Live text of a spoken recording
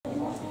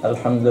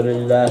الحمد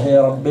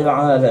لله رب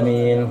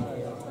العالمين،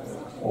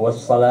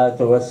 والصلاة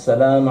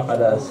والسلام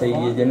على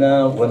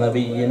سيدنا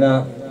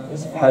ونبينا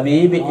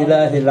حبيب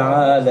إله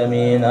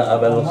العالمين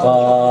أبا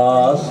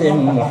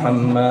القاسم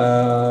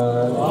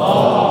محمد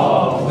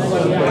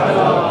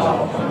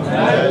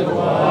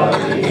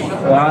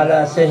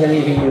وعلى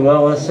سهله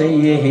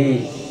ووصيه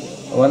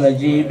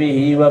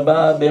ونجيبه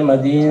وباب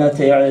مدينة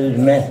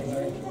علمه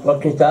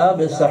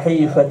وكتاب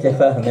صحيفة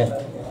فهمه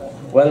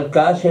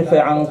والكاشف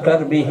عن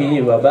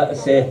كربه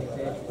وبأسه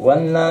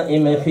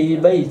والنائم في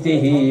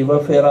بيته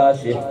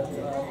وفراشه،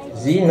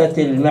 زينة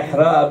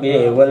المحراب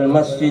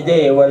والمسجد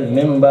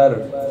والمنبر،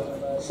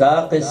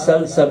 ساق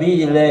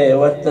السلسبيل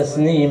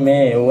والتسنيم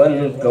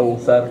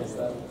والكوثر،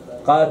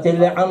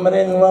 قاتل عمر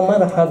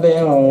ومرحب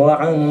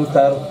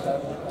وعنتر،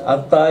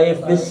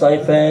 الطائف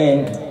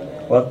بالصيفين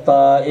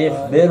والطائف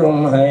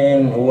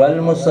برمهين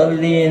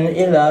والمصلين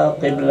إلى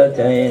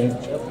قبلتين،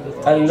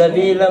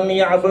 الذي لم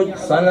يعبد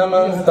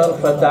صنما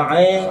طرفة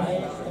عين،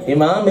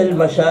 إمام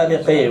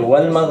المشارق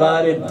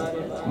والمغارب،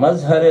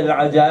 مظهر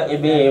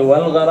العجائب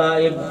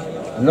والغرائب،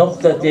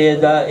 نقطة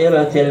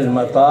دائرة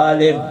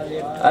المطالب،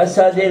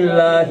 أسد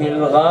الله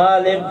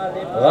الغالب،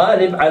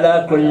 غالب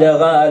على كل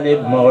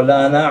غالب،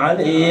 مولانا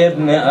علي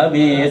بن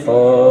أبي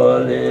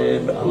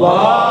طالب.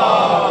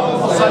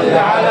 اللهم صل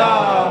على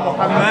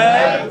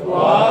محمد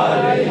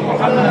وآل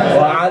محمد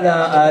وعلى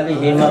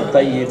آلهم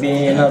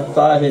الطيبين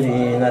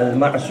الطاهرين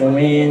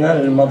المعصومين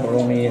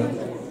المظلومين،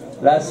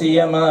 لا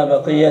سيما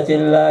بقية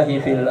الله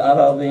في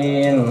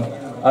الأراضين،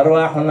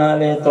 أرواحنا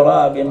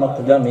لتراب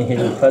مقدمه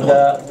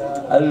الفداء،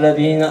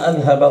 الذين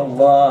أذهب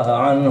الله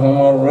عنهم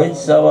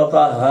الرجس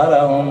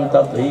وطهرهم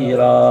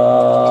تطهيرا.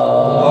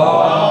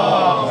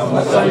 اللهم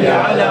صل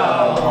على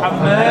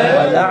محمد.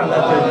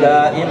 واللعنة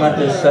الدائمة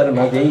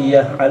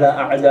السرمدية على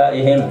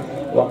أعدائهم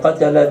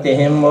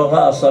وقتلتهم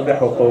وغاصب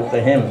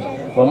حقوقهم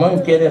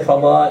ومنكر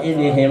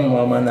فضائلهم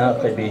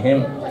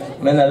ومناقبهم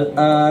من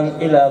الآن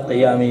إلى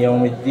قيام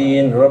يوم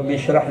الدين. رب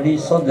اشرح لي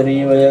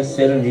صدري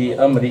ويسر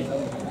لي أمري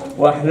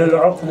واحلل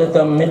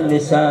عقدة من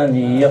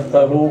لساني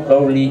يفقهوا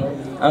قولي.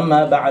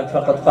 أما بعد،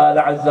 فقد قال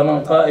عز من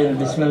قائل: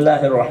 بسم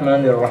الله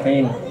الرحمن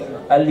الرحيم،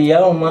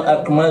 اليوم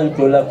أكملت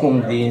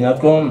لكم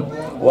دينكم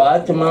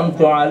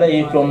وأتممت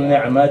عليكم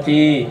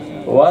نعمتي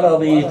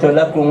ورضيت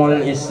لكم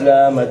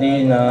الإسلام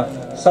دينا.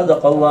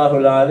 صدق الله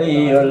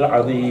العلي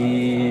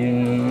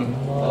العظيم.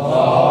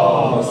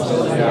 اللهم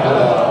صل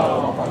على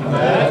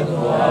محمد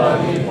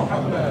وآل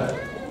محمد.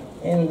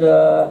 In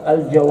the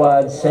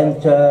Al-Jawad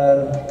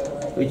Center,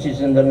 which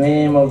is in the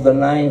name of the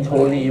ninth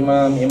holy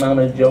Imam, Imam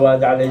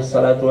Al-Jawad alayhi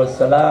salatu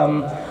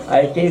wassalam,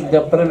 I take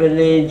the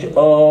privilege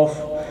of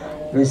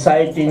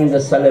reciting the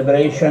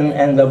celebration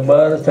and the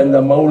birth and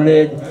the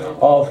mawlid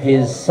of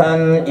his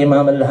son,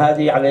 Imam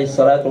Al-Hadi alayhi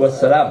salatu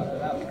wassalam,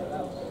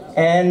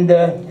 and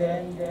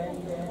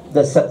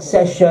the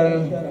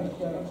succession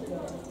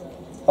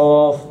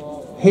of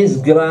his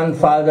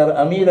grandfather,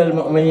 Amir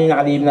al-Mu'mineen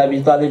Ali ibn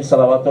Abi Talib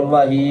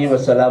salawatullahi wa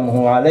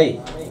salamuhu alayhi.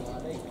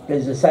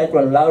 Please recite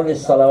one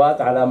loudest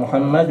salawat ala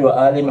Muhammad wa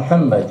ali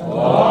Muhammad.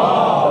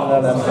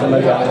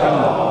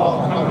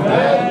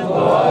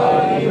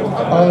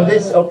 On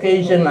this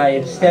occasion,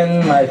 I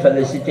extend my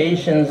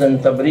felicitations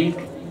and tabreek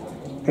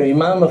to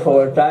Imam of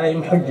our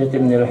time, Hujjat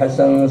ibn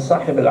al-Hasan,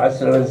 Sahib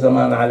al-Asr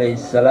al-Zaman alayhi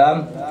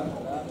salam.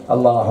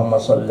 Allahumma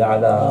salli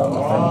ala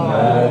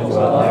Muhammad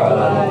wa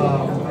ali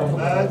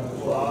Muhammad.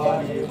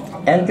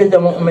 And to the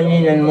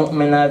mu'mineen and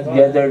mu'minat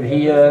gathered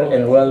here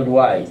and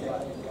worldwide.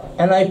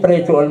 And I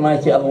pray to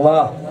Almighty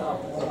Allah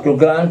to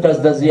grant us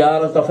the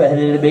ziyarat of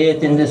Ahlul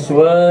Bayt in this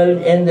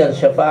world and their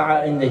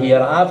shafa'ah in the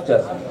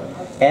hereafter.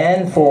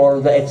 And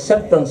for the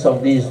acceptance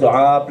of these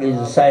dua, please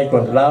recite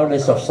one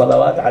loudest of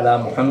salawat ala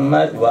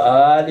Muhammad wa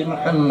ali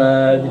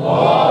Muhammad.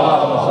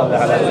 Allahumma salli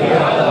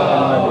ala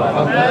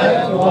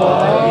Muhammad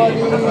wa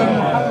ali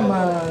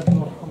Muhammad.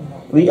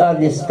 We are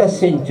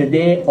discussing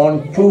today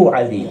on two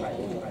Ali.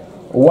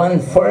 One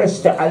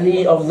first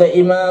Ali of the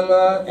Imam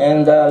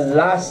and the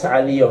last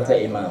Ali of the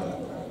Imam.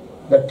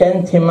 The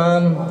 10th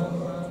Imam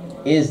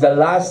is the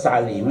last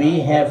Ali. We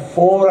have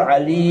 4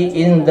 Ali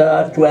in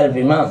the 12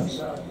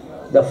 Imams.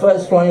 The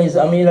first one is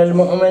Amir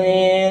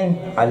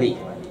al-Mu'mineen Ali.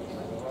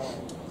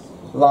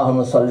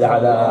 Allahumma salli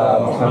ala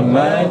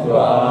Muhammad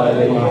wa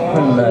ali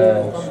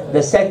Muhammad.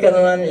 The second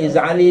one is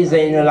Ali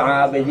Zain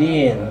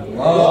al-Abidin.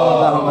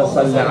 Allahumma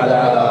salli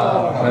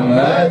ala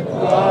Muhammad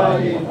wa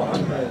ali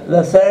Muhammad.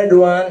 The third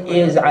one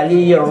is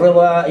Ali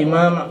al-Rida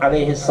Imam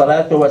alayhi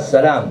salatu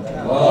wassalam.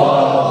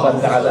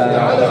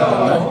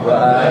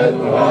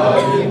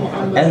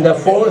 And the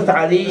fourth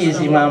Ali is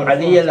Imam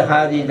Ali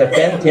al-Hadi, the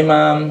 10th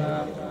Imam,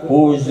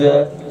 whose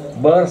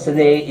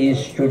birthday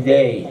is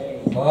today.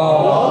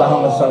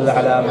 Allahumma salli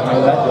ala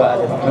Muhammad wa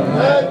ali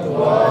Muhammad.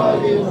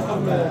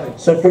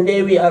 So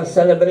today we are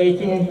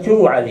celebrating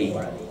 2 Ali.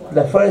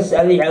 The first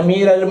Ali,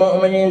 Amir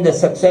al-Mu'mineen, the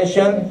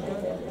succession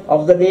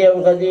of the day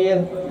of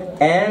Ghadir,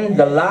 and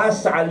the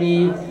last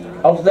Ali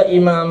of the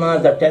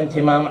Imamah, the 10th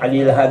Imam,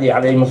 Ali al-Hadi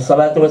alayhi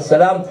salatu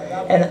wassalam.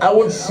 And I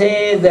would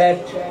say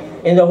that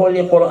In the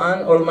Holy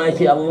Quran,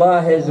 Almighty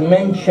Allah has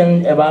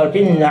mentioned about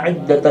إِنَّ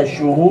عِدَّةَ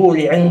الشُّهُورِ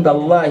عِنْدَ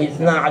اللَّهِ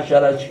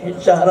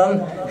 12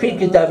 شهرا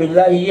في كتاب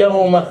الله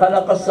يوم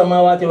خلق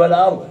السماوات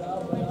والأرض.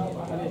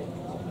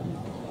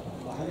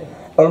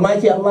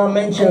 Almighty Allah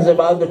mentions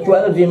about the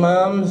 12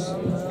 Imams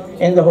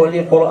in the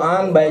Holy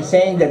Quran by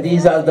saying that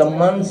these are the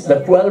months,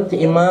 the 12th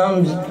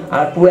Imams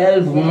are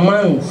 12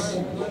 months.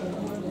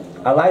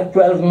 I like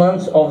 12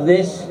 months of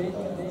this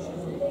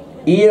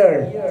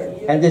year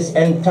and this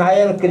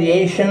entire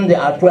creation.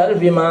 There are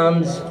 12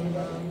 Imams,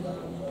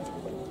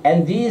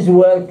 and these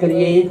were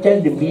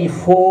created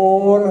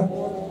before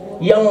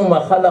يوم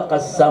خلق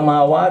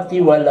السماوات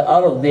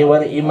والأرض. They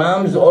were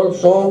Imams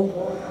also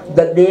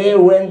the day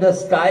when the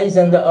skies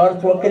and the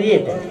earth were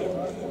created.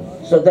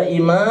 So the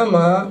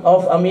Imama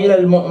of Amir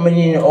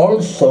al-Mu'minin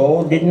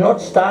also did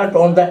not start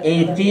on the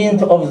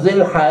 18th of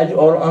Zil Hajj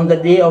or on the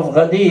day of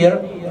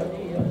Ghadir.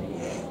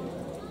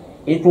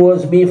 It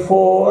was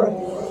before,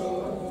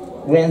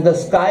 when the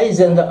skies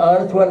and the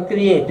earth were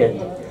created.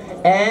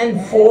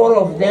 And 4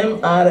 of them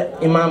are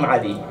Imam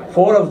Ali.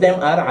 4 of them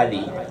are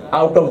Ali,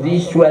 out of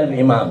these 12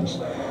 Imams.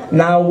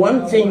 Now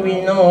one thing we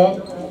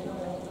know,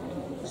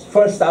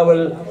 first I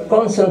will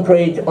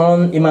concentrate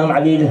on Imam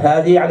Ali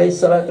Al-Hadi alayhi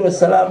salatu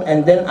wasalam,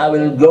 and then I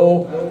will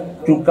go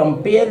to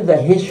compare the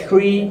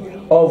history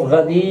of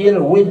Ghadir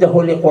with the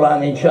Holy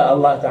Quran,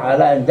 inshaAllah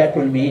ta'ala, and that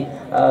will be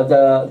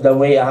the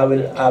way I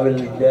will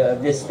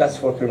discuss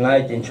for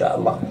tonight,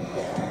 inshaAllah.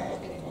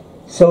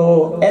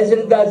 So, as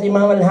regards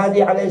Imam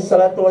Al-Hadi alayhi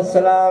salatu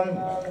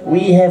wasalam,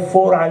 we have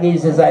 4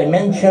 Alis, as I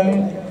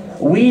mentioned.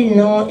 We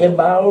know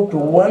about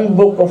one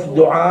book of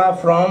dua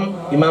from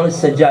Imam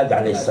Al-Sajjad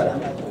alayhi salam,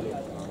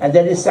 and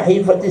that is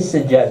Sahifat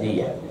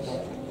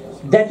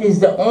Al-Sajjadiyah. That is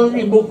the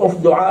only book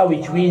of dua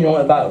which we know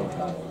about.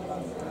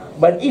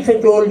 But if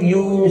at all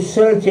you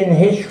search in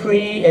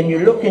history and you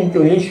look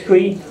into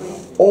history,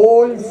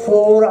 all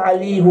 4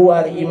 Ali who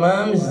are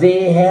Imams,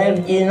 they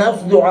have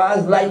enough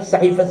du'as like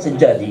Sahifat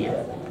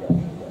Sajjadiyah.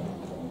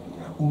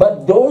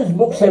 But those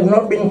books have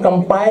not been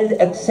compiled,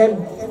 except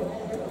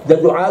the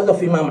du'as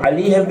of Imam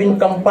Ali have been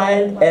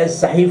compiled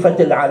as Sahifat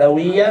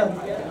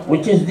al-Alawiyah,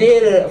 which is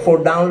there for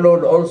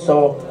download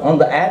also on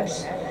the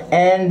apps,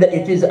 and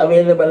it is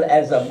available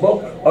as a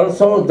book.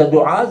 Also the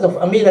du'as of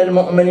Amir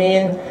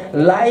al-Mu'minin,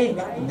 like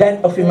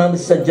that of Imam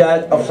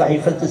al-Sajjad of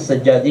Sahifat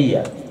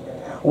al-Sajjadiyah.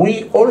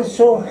 We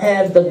also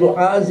have the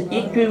du'as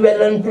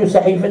equivalent to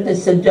Sahifat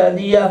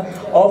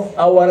al-Sajjadiyah of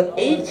our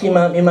 8th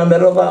Imam, Imam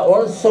al-Rida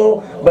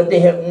also, but they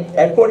have,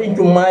 according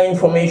to my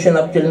information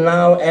up till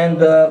now and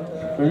the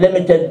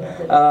limited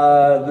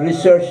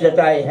research that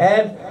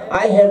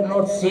I have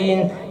not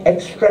seen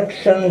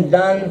extraction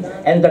done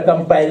and the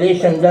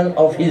compilation done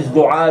of his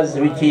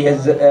du'as which he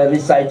has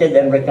recited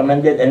and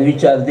recommended, and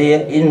which are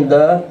there in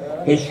the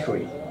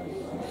history.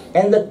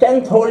 And the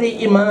 10th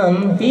Holy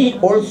Imam, he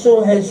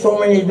also has so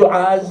many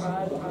du'as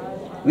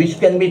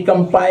which can be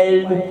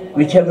compiled,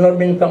 which have not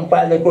been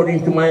compiled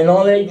according to my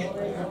knowledge.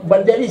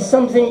 But there is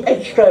something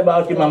extra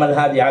about Imam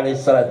Al-Hadi alayhi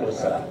salatu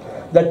wasalam.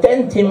 The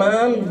 10th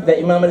Imam, the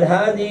Imam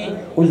Al-Hadi,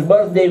 whose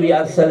birthday we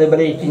are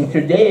celebrating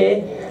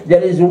today,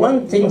 there is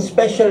one thing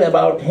special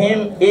about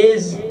him,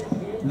 is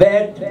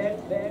that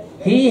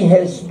he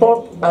has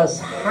taught us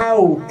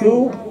how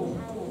to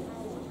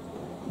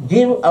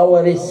give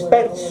our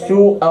respects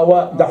to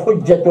the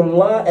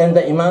Hujjatullah and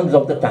the Imams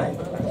of the time.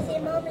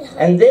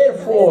 And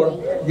therefore,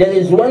 there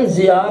is one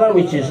ziyarah,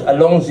 which is a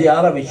long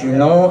ziyarah, which you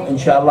know,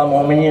 inshallah,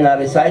 mu'mineen are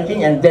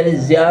reciting, and there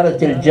is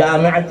ziyarat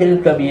al-Jami'at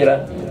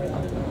al-Kabira.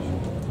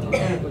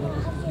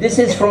 This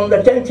is from the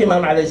 10th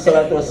Imam alayhi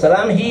salatu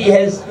wasalam. He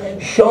has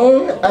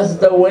shown us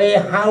the way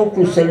how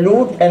to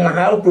salute and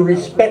how to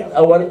respect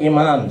our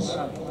Imams.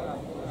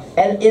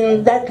 And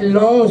in that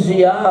long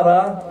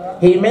ziyarah,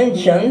 he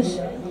mentions,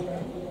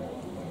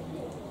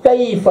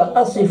 كيف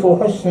أصف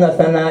حسن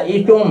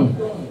ثنائكم?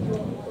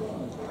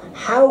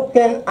 How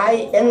can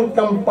I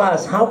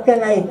encompass, how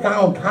can I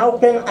count, how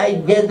can I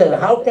gather,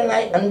 how can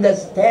I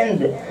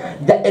understand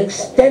the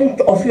extent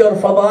of your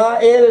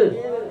fada'il?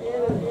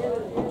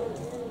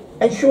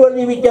 And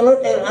surely we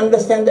cannot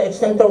understand the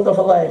extent of the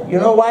fada'il. You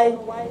know why?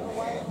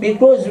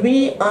 Because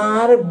we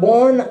are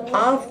born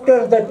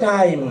after the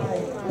time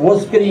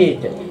was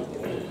created,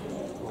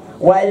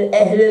 while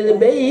Ahlul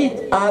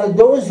Bayt are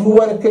those who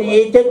were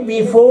created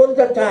before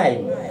the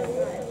time,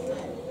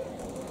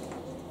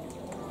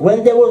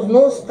 when there was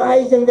no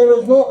skies and there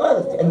was no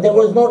earth and there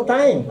was no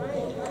time.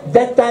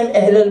 That time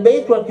Ahlul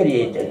Bayt were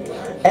created,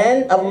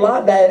 and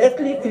Allah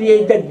directly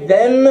created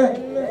them.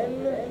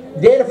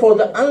 Therefore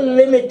the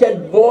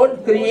unlimited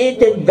God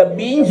created the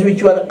beings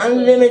which were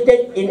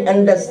unlimited in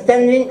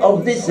understanding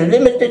of this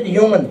limited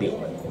human being.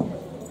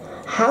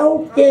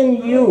 How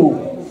can you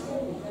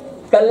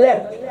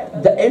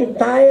collect the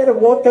entire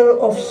water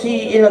of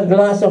sea in a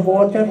glass of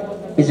water?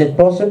 Is it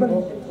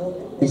possible?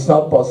 It's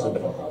not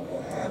possible.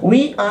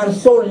 We are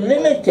so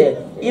limited.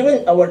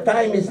 Even our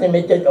time is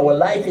limited, our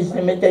life is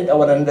limited,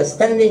 our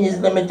understanding is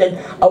limited,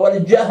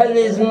 our jahl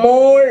is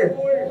more.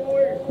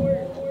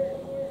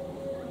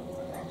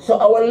 So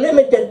our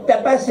limited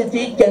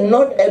capacity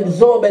cannot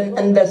absorb and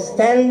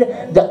understand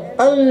the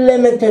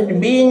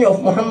unlimited being of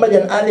Muhammad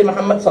and Ali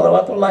Muhammad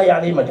salawatullahi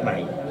alayhi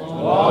majma'in.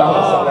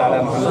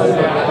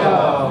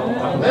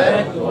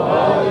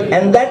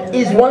 And that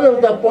is one of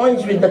the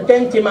points which the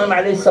 10th Imam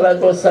alayhi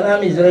salatu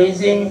wasalam is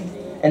raising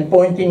and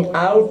pointing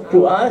out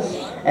to us,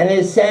 and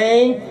is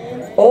saying,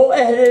 O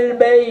Ahlul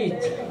Bayt,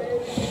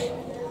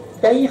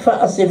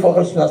 kayfa asifu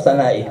husna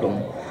sanaikum?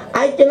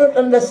 I cannot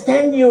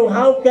understand you.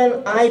 How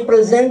can I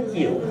present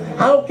you?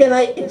 How can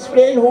I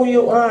explain who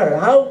you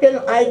are? How can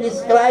I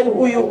describe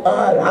who you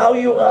are, how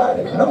you are?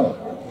 No.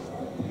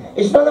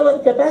 It's not our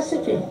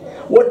capacity.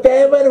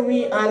 Whatever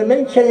we are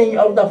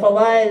mentioning of the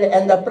fadail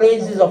and the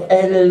praises of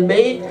Ahlul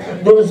Bayt,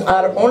 those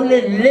are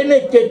only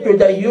limited to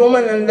the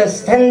human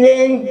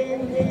understanding.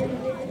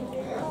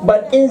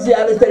 But in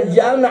Ziyarat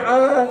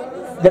al-Jama'ah,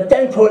 the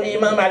 10th Holy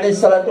Imam alayhi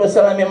salatu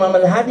wasalam, Imam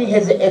Al-Hadi,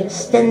 has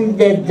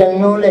extended the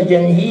knowledge,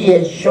 and he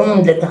has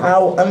shown that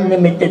how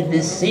unlimited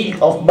this sea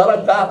of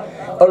barakah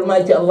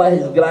Almighty Allah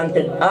has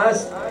granted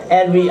us,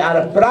 and we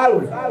are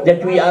proud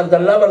that we are the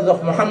lovers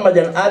of Muhammad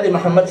and Ali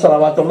Muhammad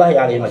salawatullahi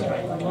alayhi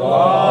majma'in.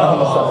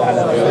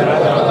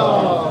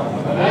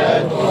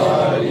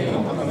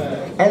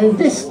 And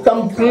this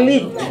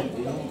complete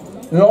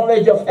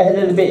knowledge of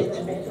Ahlul Bayt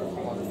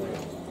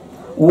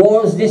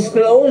was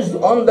disclosed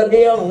on the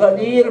day of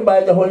Ghadir by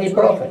the Holy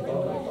Prophet.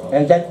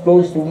 And that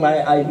goes to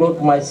I go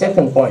to my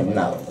second point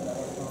now.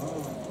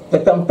 The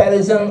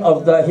comparison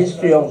of the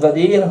history of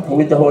Ghadir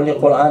with the Holy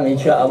Quran,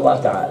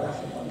 insha'Allah ta'ala.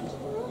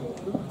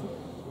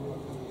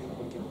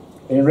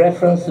 In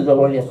reference to the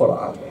Holy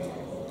Quran.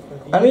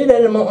 Amir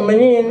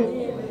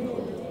al-Mu'mineen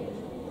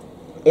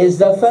is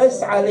the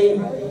first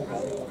Ali.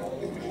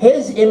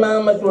 His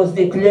imamat was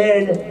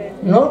declared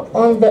not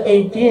on the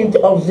 18th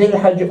of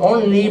Zil-Hajj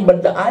only,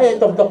 but the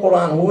ayat of the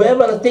Quran.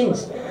 Whoever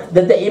thinks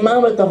that the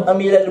imamat of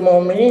Amir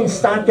al-Mu'mineen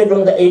started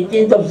on the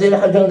 18th of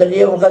Zil-Hajj on the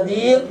day of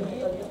Ghadir,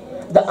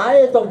 the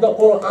ayat of the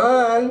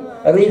Quran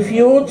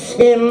refutes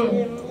him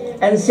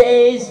and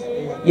says,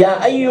 Ya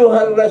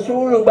ayyuha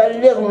al-Rasul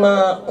balligh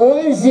ma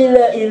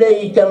unzila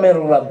ilayka min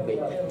rabbik.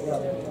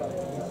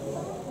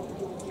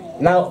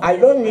 Now, I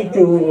don't need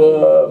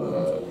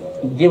to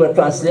give a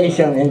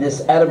translation in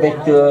this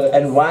Arabic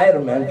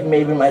environment.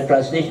 Maybe my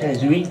translation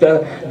is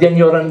weaker than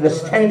your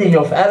understanding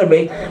of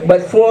Arabic,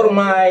 but for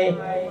my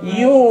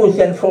youth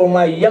and for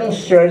my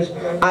youngsters,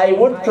 I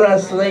would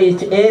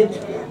translate it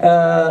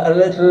a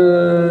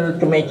little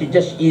to make it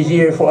just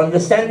easier for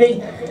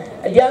understanding.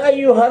 Ya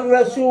ayyuhar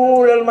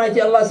Rasul,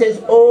 Almighty Allah says,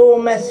 O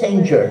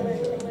Messenger,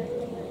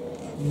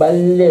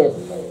 balligh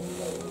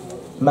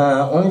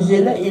ma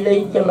unzila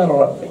ilayka min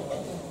rabbik.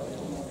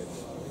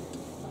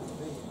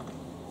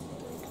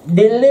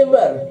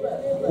 Deliver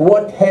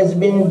what has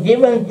been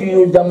given to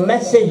you, the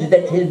message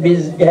that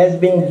has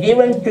been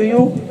given to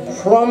you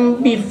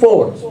from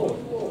before.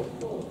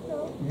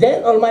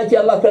 Then Almighty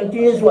Allah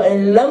continues,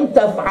 وَإِن لَمْ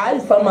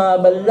تَفْعَلْ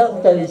فَمَا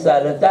بَلَّغْتَ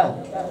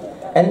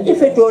رِسَالَتَهُ. And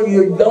if at all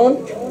you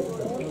don't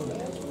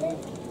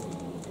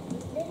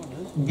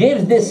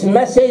give this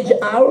message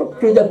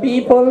out to the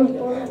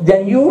people,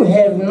 then you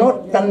have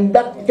not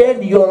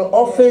conducted your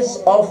office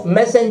of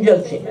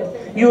messengership.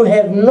 You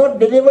have not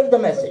delivered the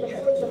message.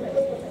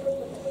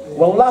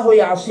 Wallahu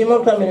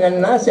ya'asimuka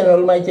minan nas, and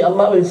Almighty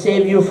Allah will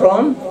save you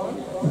from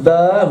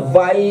the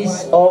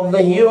vice of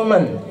the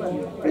human.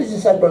 Please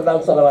say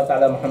salawat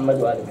ala Muhammad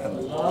wa ali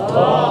Muhammad.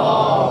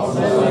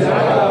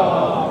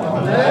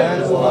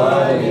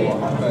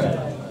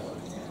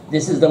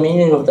 This is the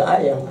meaning of the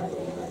ayah.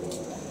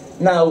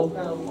 Now,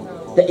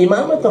 the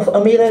imamat of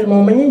Amir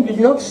al-Mu'mineen did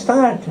not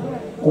start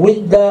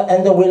with the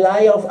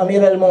wilayah of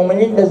Amir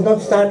al-Mu'mineen does not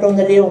start on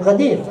the day of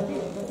Ghadir.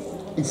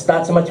 It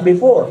starts much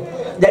before.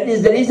 That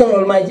is the reason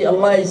Almighty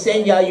Allah is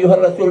saying, Ya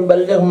ayyuhar Rasul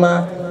balligh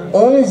ma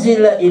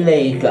unzila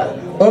ilayka.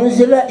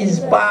 Unzila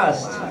is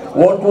past.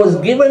 What was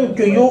given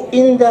to you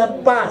in the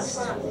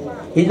past.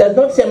 He does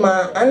not say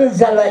ma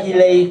anzala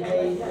ilayk.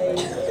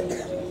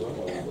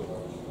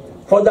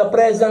 For the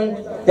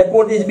present, that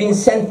what is being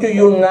sent to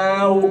you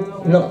now.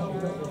 No.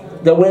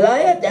 The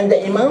wilayat and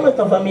the imamat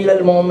of Amir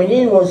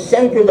al-Mu'mineen was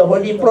sent to the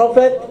Holy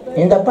Prophet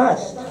in the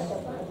past.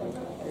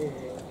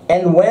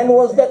 And when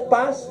was that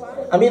past?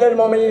 Amir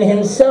al-Mu'mineen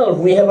himself,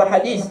 we have a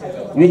hadith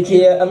which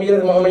Amir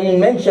al-Mu'mineen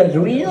mentions.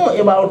 We know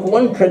about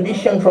one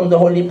tradition from the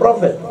Holy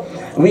Prophet,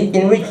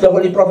 in which the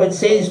Holy Prophet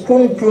says,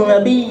 Kuntu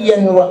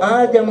nabiyyan wa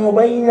Adamu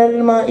bayna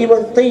al-ma'i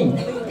wat-tin.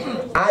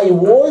 I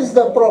was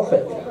the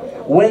Prophet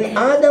when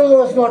Adam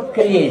was not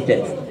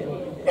created.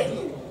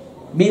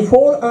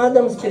 Before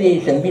Adam's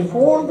creation,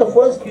 before the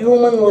first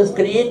human was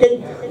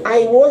created,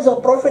 I was a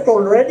Prophet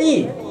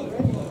already.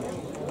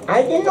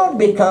 I did not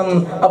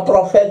become a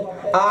prophet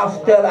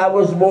after I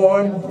was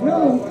born.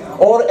 No.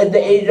 Or at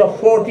the age of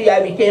 40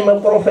 I became a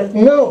prophet.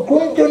 No.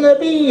 Kuntu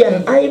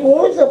nabiyyan. I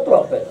was a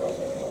prophet.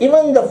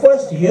 Even the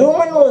first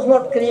human was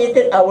not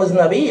created. I was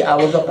nabi. I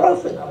was a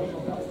prophet.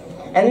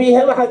 And we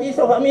have a hadith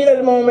of Amir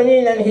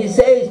al-Mu'mineen, and he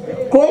says,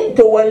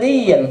 Kuntu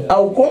waliyan,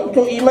 aw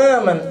kuntu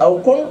imaman,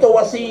 aw kuntu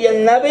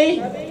wasiyan nabi.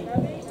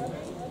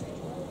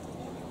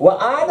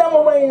 وَآدَمُ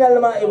بَيْنَ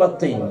الْمَاءِ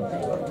وَالطِّينِ.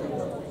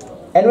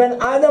 And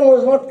when Adam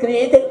was not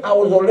created, I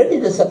was already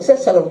the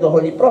successor of the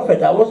Holy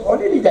Prophet. I was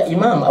already the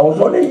Imam. I was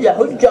already the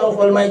Hujjah of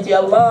Almighty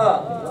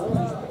Allah.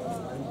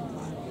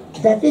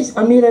 That is,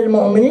 Amir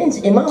al-Mu'mineen's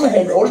Imam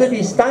had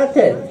already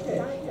started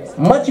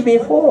much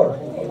before.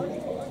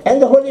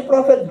 And the Holy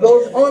Prophet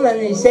goes on and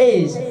he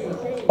says,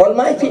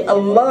 Almighty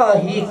Allah,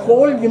 He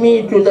called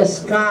me to the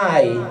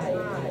sky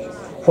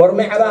for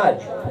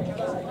Mi'raj.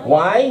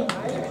 Why?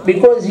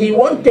 Because He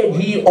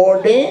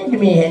ordained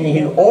me and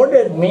He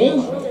ordered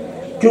me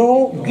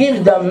to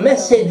give the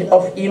message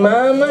of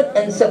Imamat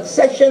and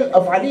succession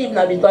of Ali ibn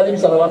Abi Talib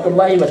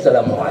salawatullahi wa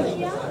salamu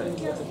alayhi.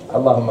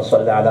 Allahumma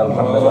salli ala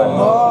Muhammad wa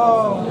ala.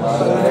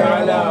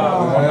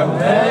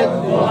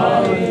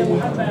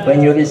 When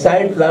you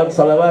recite loud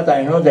salawat,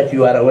 I know that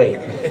you are awake.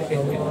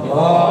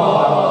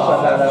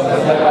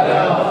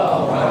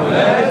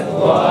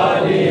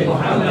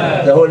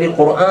 The Holy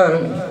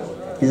Quran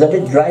is a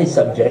bit dry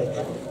subject.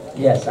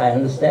 Yes, I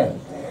understand.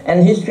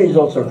 And history is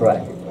also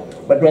dry.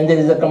 But when there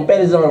is a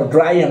comparison of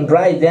dry and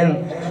dry,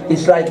 then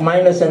it's like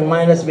minus and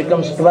minus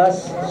becomes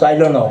plus. So I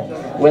don't know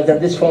whether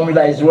this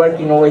formula is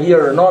working over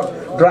here or not.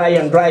 Dry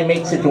and dry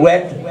makes it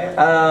wet.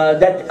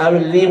 That I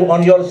will leave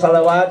on your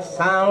salawat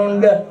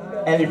sound,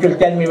 and it will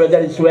tell me whether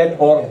it's wet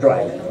or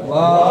dry.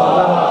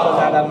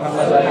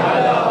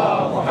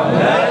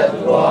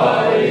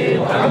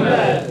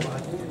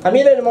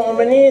 Amir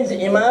al-Mu'mineen's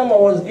Imam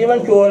was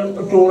given to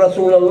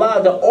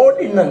Rasulullah the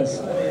ordinance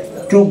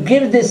to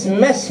give this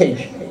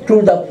message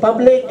to the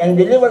public and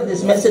deliver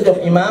this message of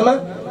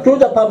Imamah to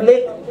the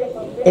public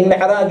in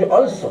Mi'raj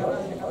also.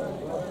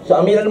 So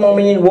Amir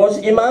al-Mu'mineen was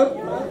Imam,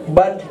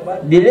 but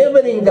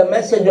delivering the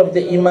message of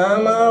the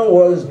Imamah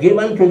was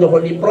given to the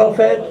Holy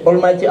Prophet.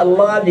 Almighty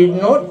Allah did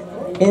not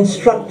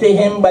instruct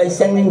him by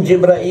sending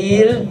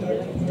Jibreel,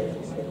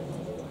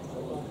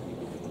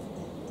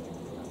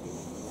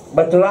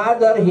 but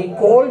rather He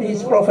called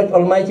His Prophet,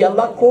 Almighty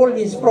Allah called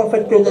His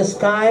Prophet to the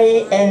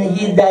sky and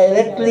He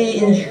directly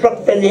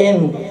instructed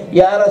him,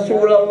 Ya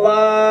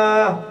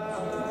Rasulullah,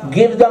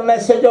 give the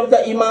message of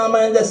the Imam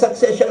and the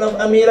succession of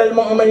Amir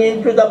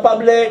al-Mu'mineen to the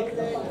public.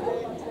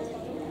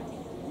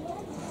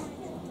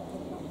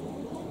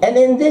 And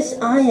in this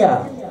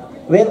ayah,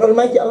 where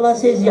Almighty Allah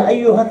says, Ya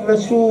ayyuhar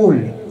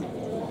Rasul,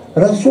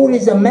 Rasul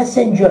is a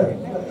messenger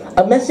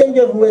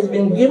who has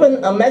been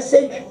given a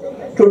message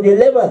to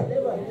deliver.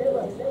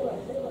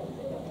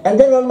 And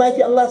then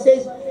Almighty Allah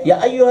says, Ya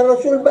ayyuha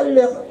Rasul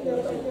balligh.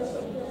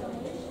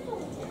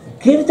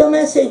 Give the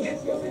message.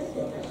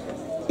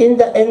 In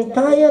the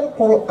entire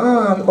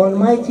Quran,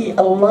 Almighty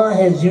Allah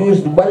has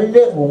used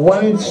balligh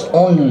once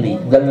only.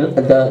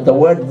 The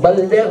word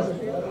balligh,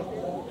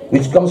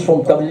 which comes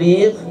from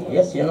tabligh.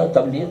 Yes, you know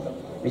tabligh.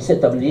 We say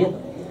tabligh.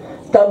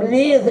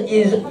 Tabligh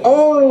is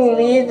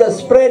only the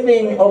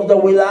spreading of the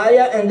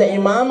wilayah and the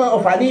imamah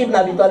of Ali ibn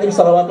Abi Talib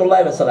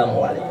salawatullahi wa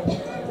salamu alayhi.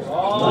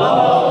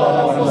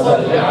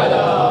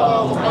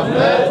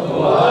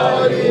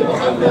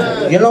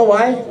 You know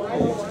why?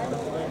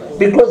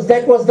 Because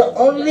that was the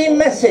only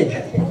message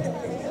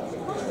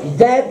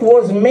that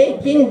was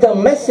making the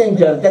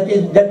messenger,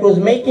 that was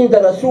making the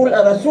Rasul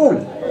a Rasul.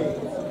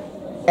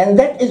 And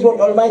that is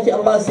what Almighty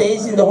Allah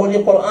says in the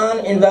Holy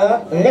Quran in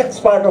the next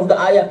part of the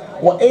ayah.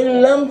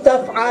 وَإِن لَمْ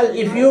تَفْعَلْ,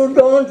 if you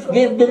don't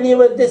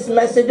deliver this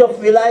message of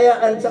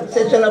wilayah and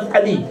succession of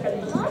Ali,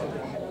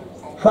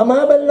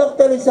 فَمَا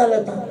بَلَّغْتَ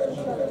رِسَالَتَهُ,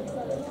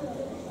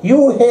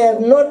 you have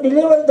not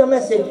delivered the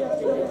message.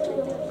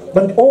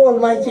 But O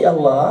Almighty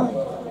Allah,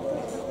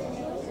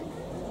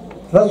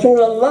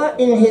 Rasulullah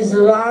in his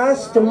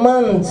last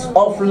months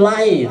of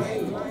life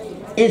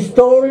is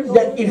told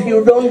that if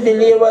you don't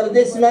deliver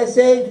this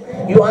message,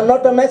 you are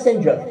not a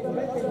messenger.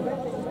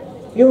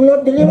 You have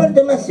not delivered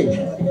the message.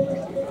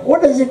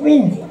 What does it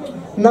mean?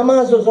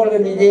 Namaz was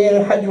already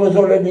there, Hajj was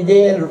already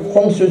there,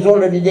 Khums was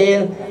already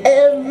there,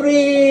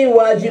 every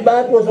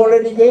wajibat was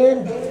already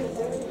there.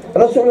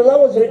 Rasulullah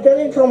was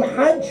returning from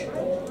Hajj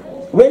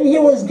when he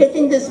was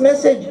getting this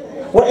message.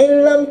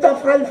 وَإِن لَمْ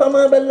تَفْعَلْ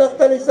فَمَا بَلَّغْتَ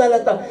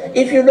رِسَالَتَهُ.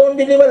 If you don't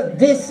deliver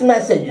this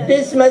message,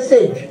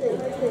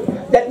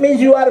 that means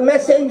you are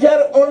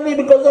messenger only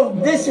because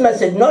of this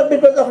message, not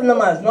because of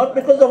namaz, not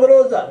because of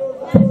roza.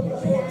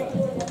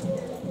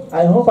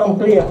 I hope I'm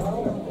clear.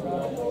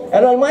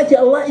 And Almighty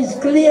Allah is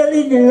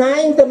clearly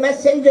denying the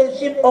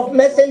messengership of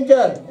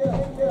messenger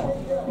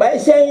by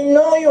saying,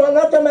 no, you are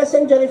not a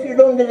messenger if you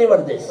don't deliver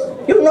this.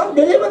 You have not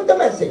delivered the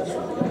message.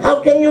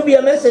 How can you be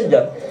a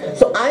messenger?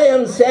 So I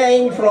am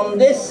saying from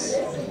this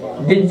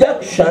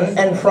deduction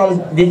and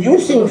from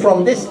deducing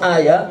from this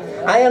ayah,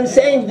 I am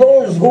saying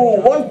those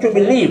who want to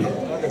believe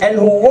and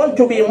who want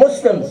to be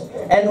Muslims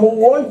and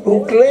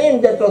who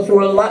claim that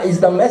Rasulullah is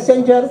the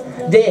messenger,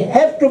 they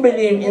have to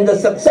believe in the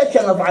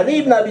succession of Ali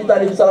ibn Abi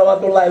Talib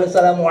salawatullahi wa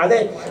salamu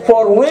alayhi,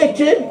 for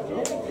which,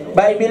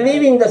 by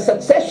believing the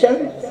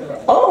succession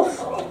of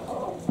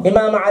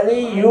Imam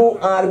Ali, you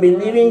are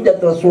believing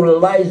that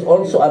Rasulullah is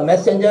also a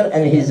messenger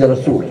and he is a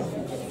Rasul.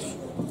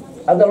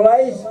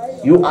 Otherwise,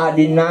 you are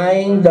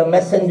denying the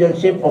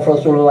messengership of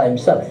Rasulullah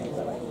himself.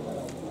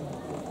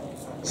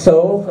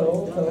 So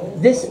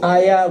this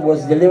ayah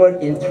was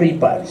delivered in 3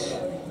 parts.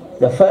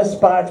 The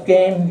first part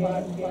came,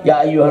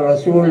 Ya ayyuha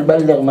rasul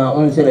balligh ma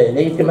unzila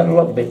ilayka min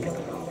rabbik.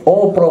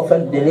 O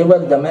Prophet, deliver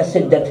the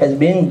message that has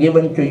been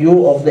given to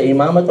you of the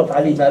imamat of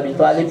Ali ibn Abi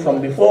Talib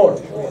from before.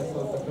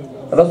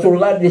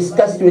 Rasulullah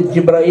discussed with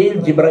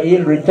Jibreel.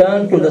 Jibreel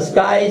returned to the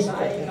skies.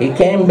 He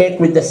came back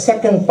with the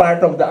second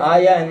part of the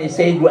ayah and he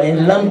said,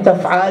 وَإِن لَمْ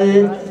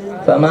تَفْعَلْ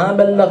فَمَا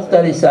بَلَّغْتَ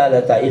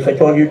رِسَالَتَ. If at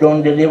all you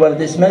don't deliver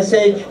this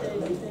message,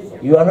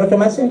 you are not a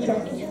messenger.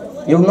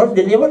 You will not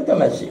deliver the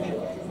message.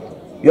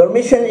 Your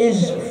mission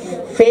is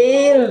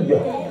failed.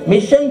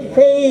 Mission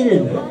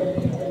failed.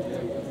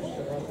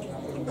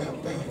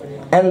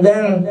 And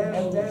then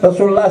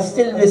Rasulullah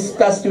still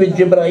discussed with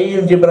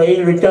Jibreel.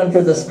 Jibreel returned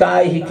to the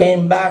sky. He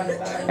came back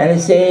and he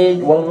said,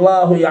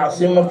 Wallahu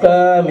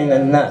ya'asimuka min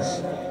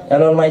al-nas.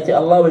 And Almighty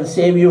Allah will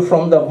save you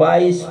from the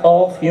vice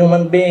of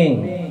human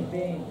being.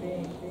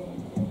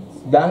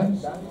 Done?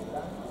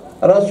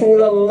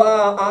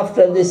 Rasulullah,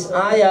 after this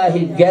ayah,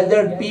 he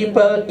gathered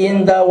people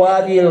in the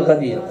Wadi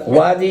al-Ghadir.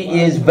 Wadi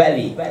is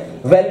valley.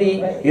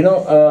 Valley, you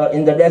know,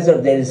 in the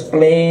desert there is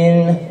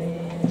plain,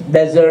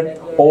 desert,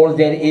 or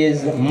there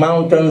is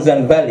mountains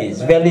and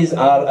valleys. Valleys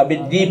are a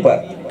bit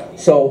deeper.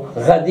 So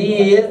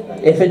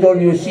Ghadir, if at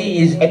all you see,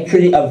 is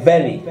actually a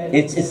valley.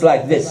 It's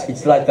like this.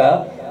 It's like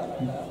a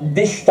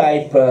dish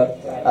type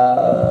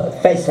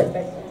facet.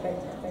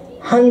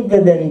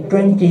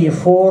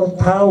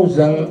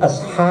 124,000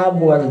 ashab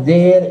were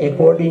there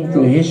according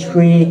to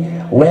history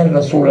when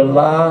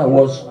Rasulullah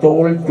was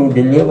told to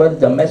deliver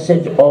the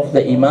message of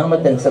the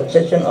imamat and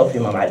succession of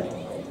Imam Ali.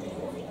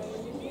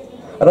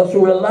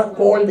 Rasulullah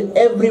called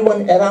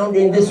everyone around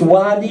in this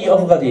wadi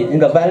of Ghadir, in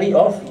the valley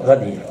of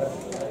Ghadir.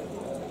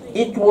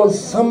 It was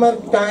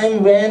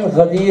summertime when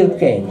Ghadir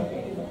came.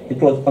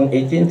 It was on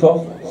 18th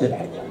of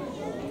Zulhijjah.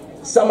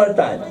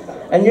 Summertime.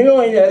 And you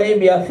know in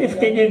Arabia,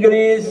 50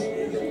 degrees,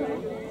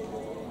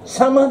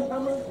 summer.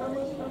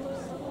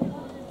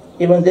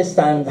 Even this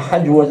time the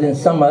Hajj was in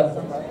summer.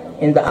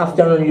 In the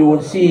afternoon you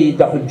would see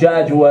the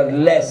Hujjaj were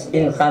less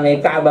in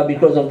Khana Kaaba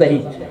because of the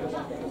heat.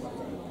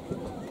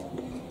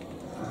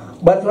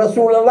 But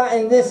Rasulullah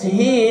in this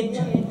heat,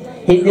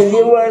 he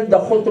delivered the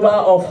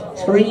khutbah of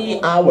 3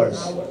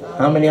 hours.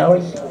 How many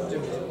hours?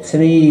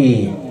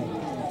 3.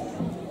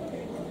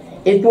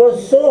 It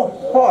was so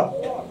hot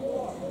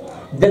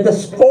that the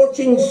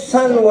scorching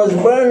sun was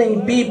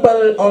burning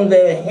people on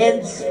their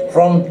heads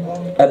from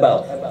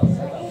above.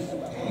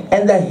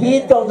 And the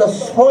heat of the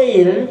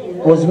soil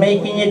was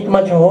making it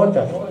much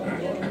hotter.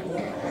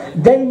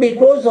 Then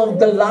because of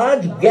the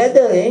large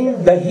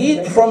gathering, the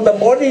heat from the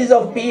bodies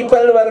of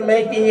people were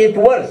making it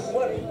worse.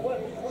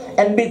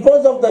 And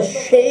because of the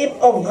shape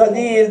of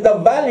Ghadir, the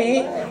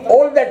valley,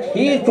 all that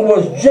heat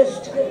was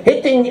just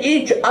hitting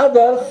each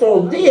other,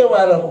 so they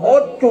were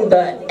hot to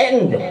the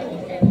end.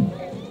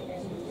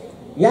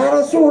 Ya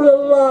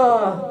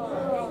Rasulullah,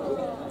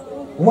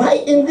 why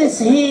in this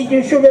heat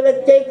you should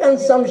have taken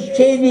some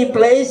shady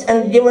place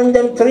and given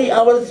them 3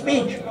 hours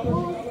speech?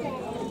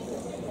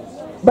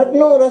 But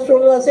no,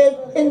 Rasulullah said,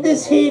 in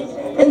this heat,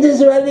 in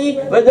this valley,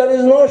 where there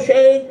is no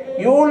shade,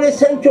 you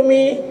listen to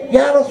me.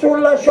 Ya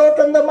Rasulullah,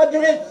 shorten the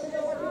majlis.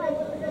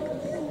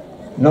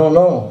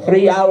 No,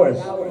 3 hours.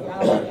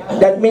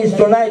 That means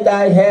tonight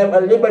I have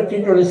a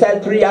liberty to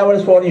recite 3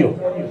 hours for you.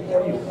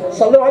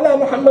 Sallu ala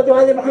Muhammad wa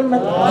ali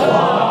Muhammad.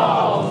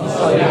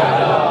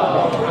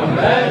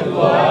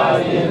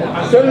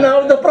 Sunnah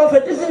of the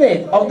Prophet, isn't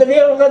it? Of the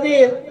day of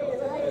Ghadir.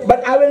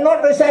 But I will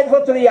not recite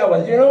for 3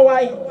 hours. You know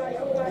why?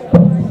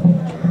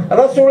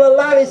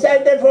 Rasulullah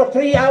recited for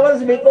 3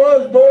 hours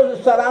because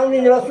those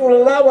surrounding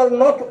Rasulullah were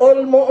not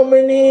all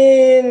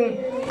mu'mineen.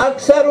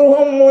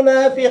 Aksaruhum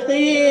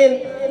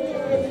munafiqeen.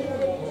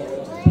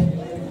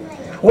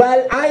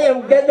 While I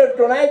am gathered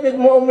tonight with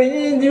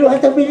mu'mineen, you are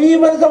the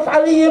believers of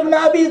Ali ibn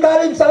Abi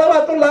Talib,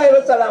 salawatullahi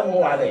wa salamu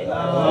alayhi.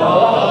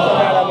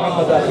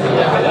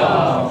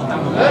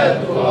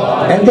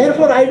 And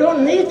therefore I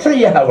don't need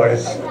 3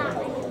 hours.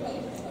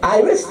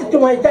 I wasted to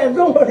my time,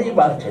 don't worry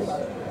about it.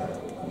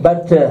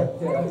 But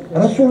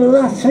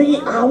Rasulullah,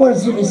 3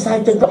 hours he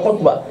recited the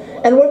khutbah.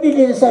 And what did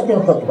he recite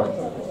in khutbah?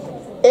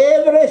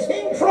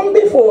 Everything from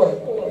before.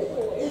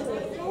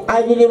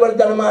 I delivered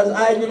the namaz,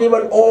 I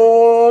delivered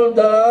all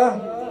the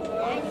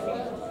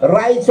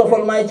rights of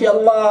Almighty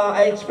Allah,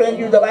 I explained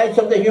you the rights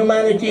of the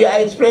humanity, I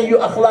explained you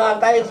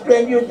akhlaq, I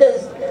explained you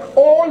this,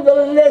 all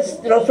the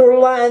list,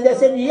 Rasulullah, and they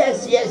said,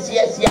 yes, ya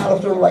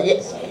Rasulullah,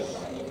 yes.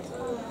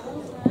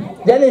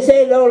 Then he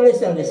said, oh,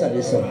 listen.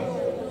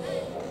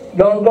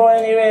 Don't go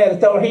anywhere.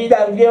 Tawheed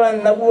I've given,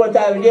 Nabuwwat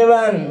I've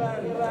given,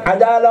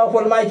 Adala of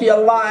Almighty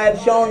Allah I've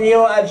shown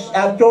you,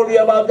 I've told you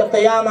about the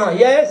Qiyamah.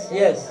 Yes.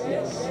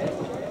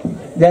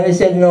 Then he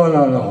said, no.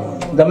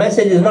 The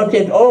message is not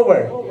yet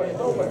over.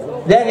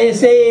 Then he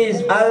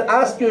says, I'll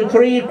ask you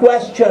 3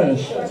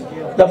 questions.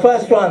 The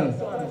first one,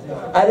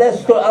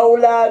 أَلَسْتُ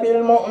أَوْلَى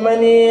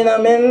بِالْمُؤْمِنِينَ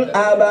مِنْ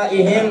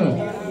آبَائِهِمْ.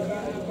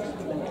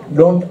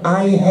 Don't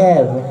I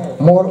have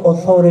more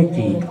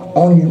authority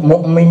on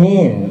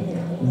mu'mineen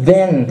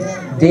than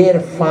their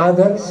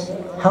fathers?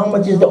 how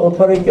much is the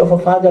authority of a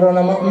father on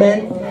a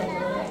mu'min?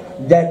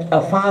 That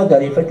a father,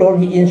 if at all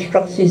he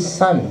instructs his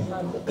son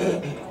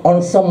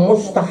on some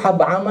mustahab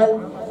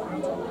amal,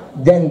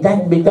 then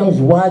that becomes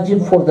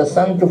wajib for the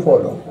son to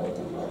follow.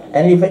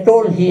 And if at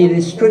all he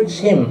restricts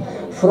him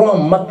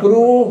from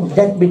makruh,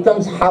 that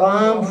becomes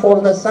haram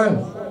for the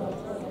son.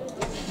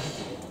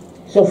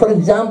 So for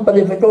example,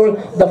 if at all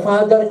the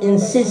father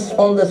insists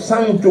on the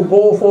son to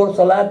go for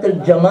Salat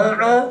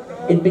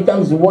al-Jama'ah, it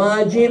becomes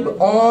wajib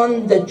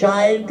on the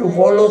child to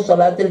follow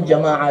Salat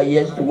al-Jama'ah. He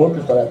has to go to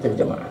Salat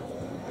al-Jama'ah.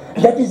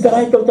 That is the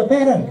right of the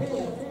parent,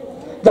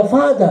 the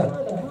father.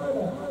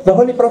 The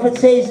Holy Prophet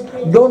says,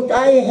 don't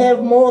I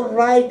have more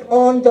right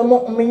on the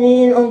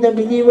mu'mineen, on the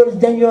believers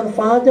than your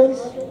fathers?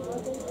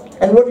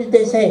 And what did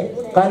they say?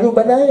 قالوا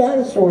بلى يا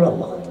رسول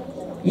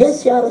الله.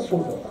 Yes, Ya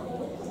Rasulullah.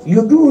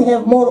 You do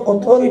have more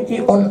authority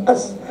on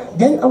us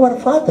than our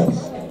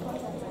fathers.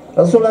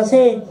 Rasulullah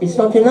said, it's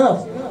not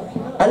enough.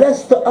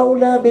 ألست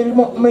أولى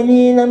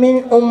بالمؤمنين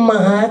من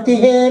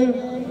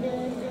أمهاتهم?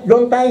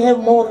 Don't I have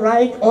more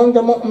right on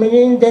the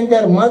mu'mineen than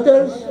their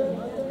mothers?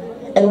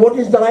 And what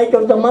is the right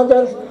of the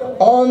mothers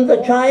on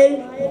the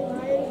child?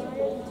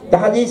 The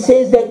hadith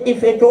says that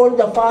if at all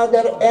the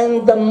father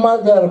and the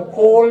mother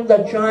call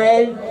the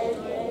child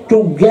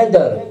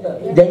together,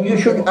 then you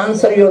should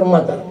answer your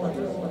mother.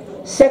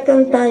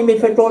 Second time,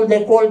 if at all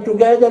they call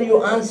together,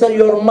 you answer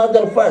your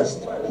mother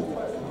first.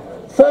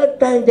 Third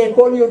time they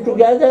call you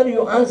together,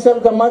 you answer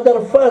the mother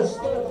first.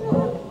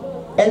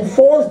 And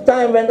fourth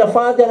time, when the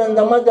father and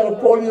the mother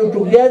call you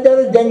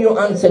together, then you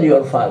answer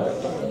your father.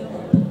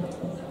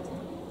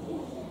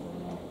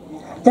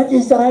 That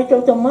is the right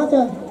of the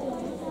mother.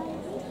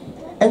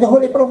 And the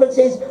Holy Prophet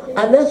says,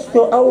 أَلَسْتُ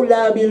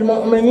أَوْلَى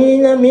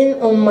بِالْمُؤْمِنِينَ مِنْ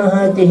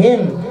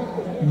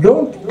أُمَّهَاتِهِمْ?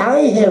 Don't I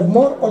have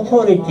more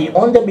authority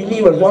on the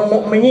believers, on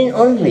mu'mineen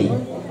only,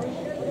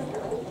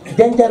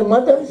 than their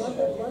mothers?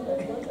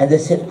 And they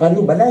said,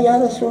 قَالُوا بَلَى يَا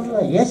رَسُولَ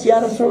اللَّهِ. Yes,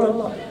 Ya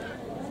Rasulullah.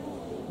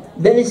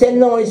 Then he said,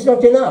 no, it's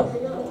not enough.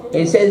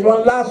 He says,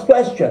 one last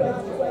question.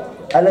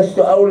 أَلَسْتُ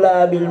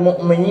أَوْلَى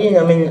بِالْمُؤْمِنِينَ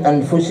مِنْ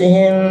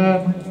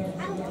أَنفُسِهِمْ?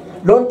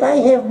 Don't I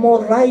have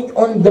more right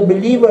on the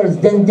believers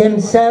than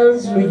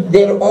themselves, with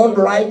their own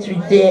rights which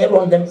they have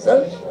on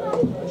themselves?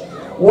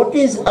 What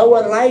is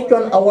our right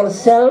on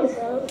ourselves?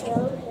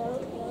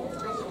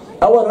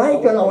 Our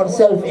right on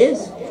ourselves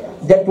is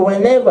that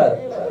whenever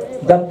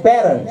the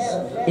parents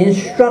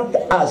instruct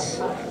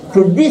us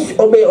to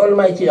disobey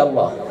Almighty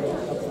Allah,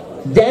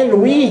 then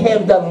we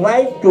have the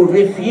right to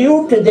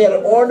refute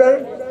their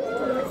order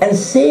and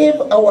save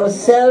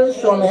ourselves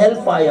from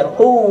hellfire.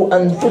 قُوا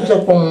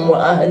أَنفُسَكُمْ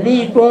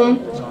وَأَهْلِيكُمْ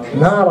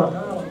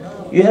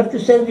نَارًا. You have to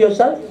save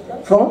yourself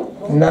from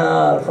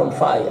nar, from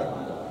fire.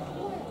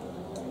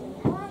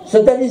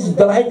 So that is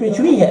the right which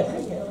we have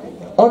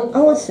on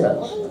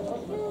ourselves.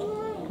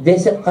 They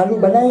said,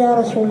 قَالُوا بَلَى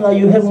يَا رَسُولَ اللَّهِ.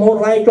 You have more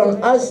right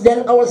on us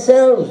than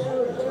ourselves.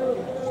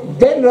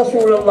 Then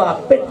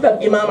Rasulullah picked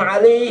up Imam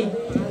Ali,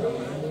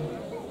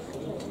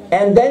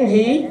 and then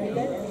he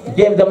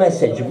gave the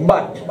message.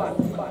 But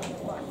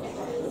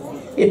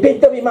he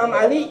picked up Imam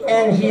Ali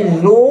and he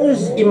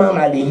rose Imam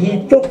Ali.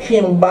 He took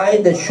him by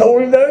the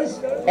shoulders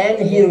and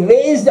he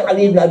raised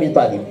Ali ibn Abi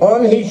Talib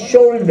on his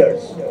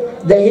shoulders.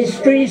 The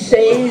history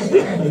says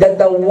that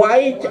the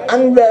white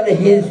under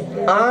his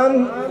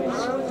arms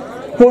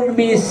could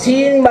be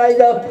seen by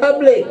the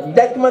public.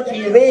 That much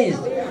he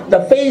raised.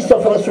 The face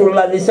of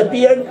Rasulullah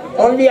disappeared.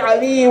 Only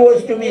Ali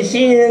was to be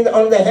seen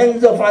on the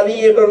hands of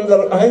Ali, on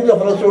the hands of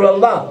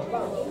Rasulullah.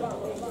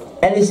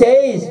 And he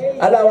says,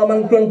 أَلَا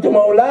وَمَنْ كُنْتُ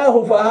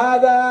مَوْلَاهُ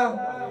فَهَذَا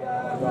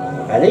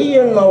عَلِيٌّ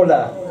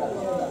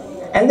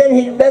مَوْلَاهُ. And then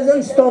he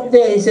doesn't stop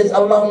there. He says,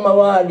 اللهم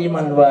والي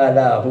من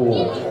والاه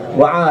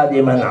وعاد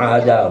من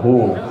عاداه.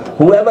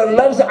 Whoever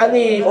loves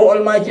Ali, O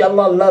Almighty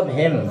Allah, love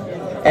him.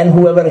 And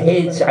whoever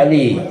hates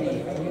Ali,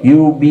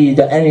 you be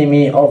the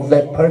enemy of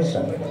that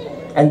person.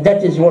 And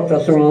that is what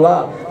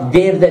Rasulullah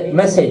gave that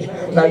message.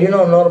 Now, you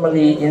know,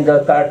 normally in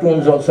the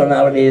cartoons also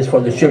nowadays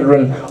for the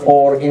children,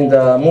 or in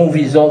the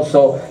movies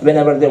also,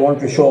 whenever they want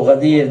to show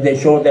Ghadir, they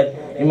show that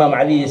Imam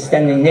Ali is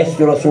standing next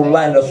to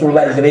Rasulullah, and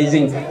Rasulullah is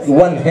raising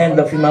one hand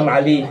of Imam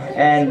Ali,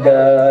 and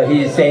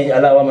he is saying,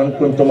 أَلَا وَمَنْ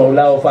كُنْتُ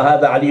مَوْلَاهُ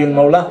فَهَذَا عَلِيٌّ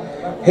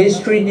مَوْلَاهُ.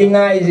 History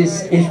denies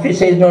this. History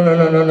says,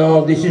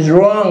 no, this is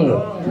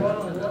wrong.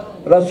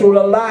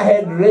 Rasulullah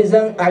had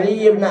risen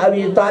Ali ibn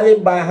Abi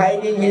Talib by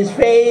hiding his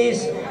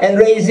face and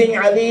raising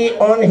Ali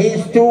on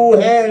his two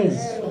hands.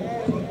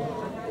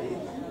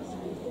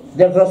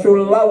 That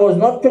Rasulullah was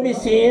not to be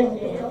seen,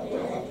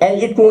 and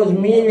it was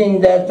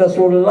meaning that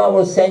Rasulullah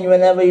was saying,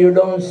 whenever you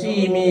don't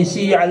see me,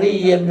 see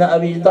Ali ibn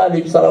Abi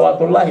Talib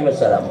salawatullahi wa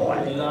salamu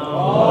alayhi.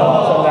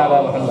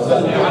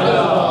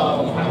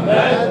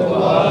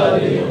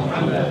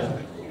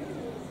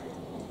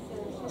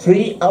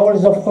 3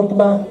 hours of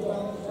khutbah.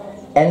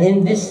 And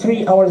in these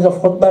 3 hours of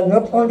khutbah,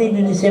 not only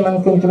did he say,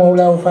 Man kuntu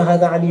mawlahu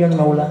fahada aliyun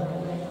mawla,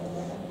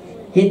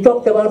 he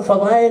talked about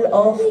fadail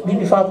of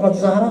Bibi Fatima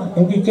Zahra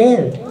in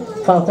detail.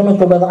 Fatima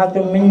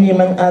bad'atun minni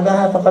man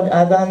adaha faqad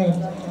adani.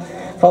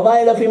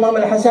 Fadail of Imam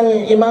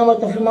al-Hasan,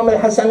 Imamat of Imam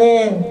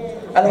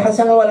al-Hasanain.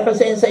 Al-Hasan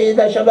wal-Hussein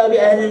Sayyida Shababi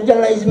Ahl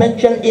al-Jannah is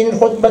mentioned in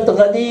Khutbat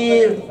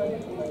Ghadir.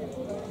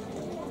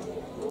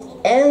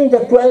 And the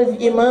 12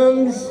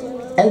 Imams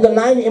and the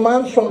 9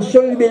 Imams from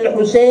Sulb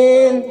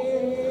al-Hussein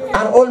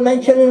are all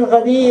mentioned in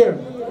Ghadir.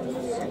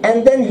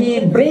 And then he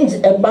brings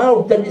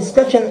about the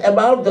discussion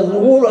about the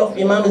zuhur of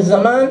Imam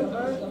al-Zaman.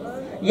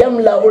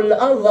 يَمْلَأُ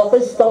الْأَرْضَ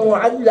قِسْطًا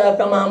وَعَدْلًا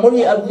كَمَا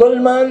مُلِئَتْ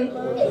ظُلْمًا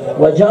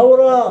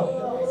وَجَوْرًا.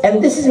 And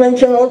this is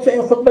mentioned also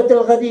in Khutbat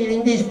al-Ghadir.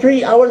 In these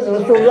 3 hours,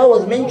 Rasulullah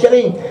was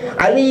mentioning,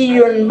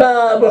 عَلِيٌّ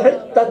بَابُ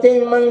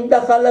حِطَّةٍ مَنْ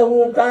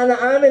دَخَلَهُ كَانَ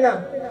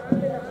آمِنًا.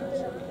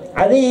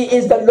 Ali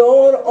is the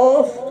Lord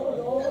of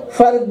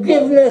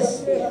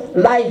forgiveness,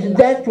 like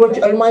that which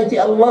Almighty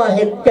Allah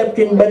had kept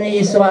in Bani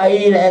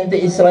Israel and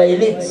the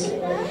Israelites,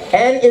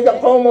 and in the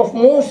Qawm of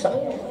Musa,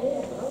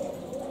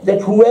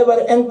 that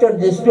whoever entered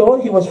this door,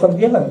 he was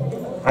forgiven.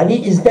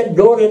 Ali is that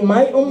door in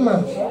my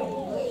ummah.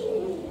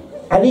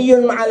 علي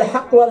مع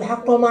الحق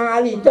والحق مع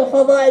علي. The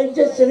Fadail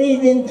just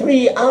read in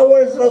 3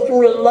 hours.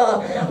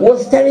 Rasulullah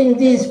was telling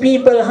these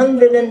people,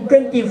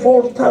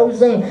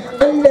 124,000,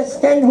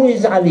 understand who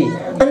is Ali.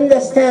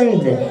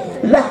 Understand.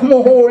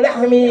 لحمه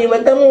لحمي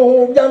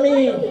ودمه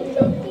دمي.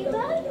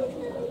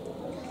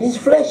 His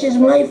flesh is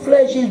my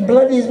flesh, his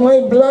blood is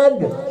my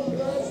blood.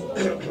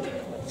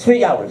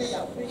 3 hours.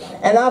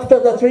 And after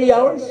the 3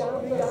 hours,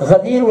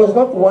 Ghadir was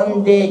not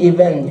 1-day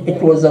event,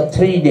 it was a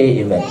 3-day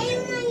event.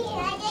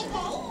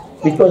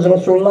 Because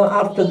Rasulullah,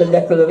 after the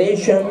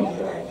declaration,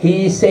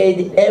 he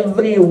said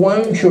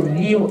everyone should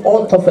give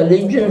oath of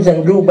allegiance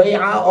and do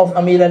bay'ah of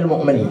Amir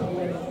al-Mu'mineen.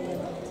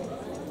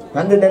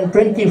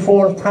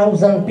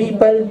 124,000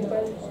 people,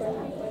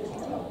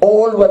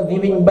 all were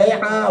giving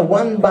bay'ah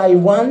one by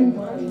one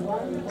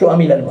to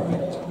Amir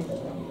al-Mu'mineen.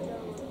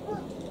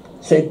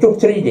 So it took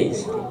 3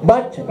 days.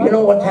 But you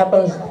know what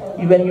happens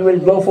when you will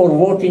go for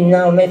voting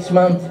now next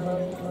month?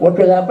 What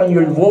will happen?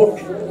 You'll vote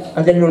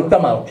and then you'll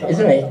come out,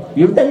 isn't it?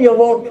 You've done your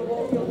vote.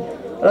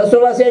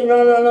 Rasulullah said,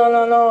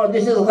 no,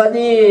 this is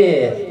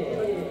Ghadir.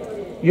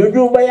 You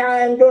do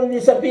bay'ah and don't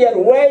disappear.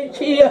 Wait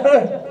here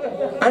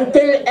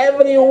until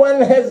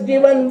everyone has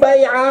given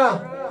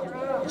bay'ah,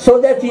 so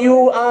that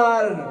you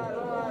are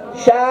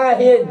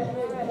shahid,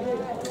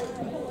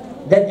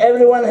 that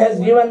everyone has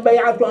given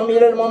bay'ah to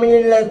Amir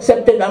al-Mu'mineen and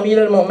accepted Amir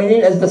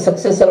al-Mu'mineen as the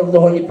successor of the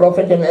Holy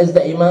Prophet and as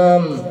the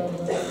Imam.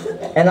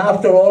 And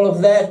after all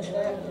of that,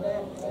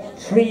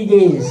 3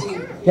 days.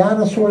 Ya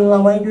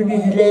Rasulullah, why did you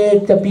delay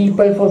the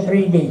people for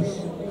 3 days?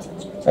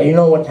 You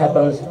know what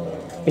happens?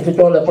 If at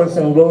all a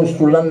person goes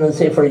to London,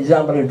 say for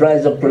example, he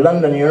drives up to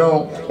London, you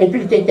know, it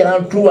will take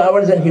around 2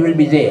 hours and he will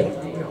be there.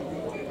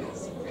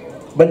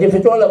 But if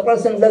at all a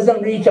person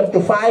doesn't reach up to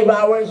 5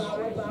 hours,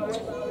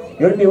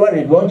 you'll be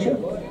worried, won't you?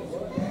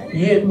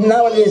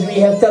 Nowadays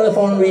we have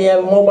telephone, we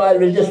have mobile,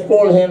 we just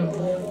call him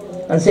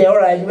and say, all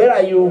right, where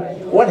are you?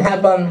 What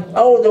happened?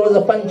 Oh, there was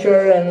a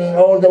puncture, and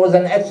oh, there was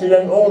an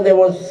accident, oh, there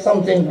was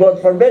something, God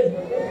forbid,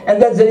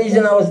 and that's the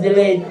reason I was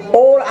delayed.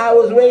 Or I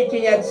was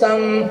waiting at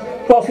some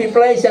coffee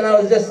place and I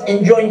was just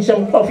enjoying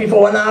some coffee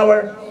for 1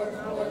 hour.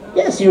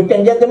 Yes, you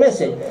can get the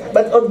message.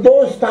 But at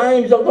those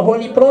times of the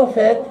Holy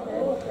Prophet,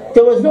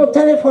 there was no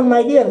telephone,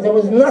 my dear, there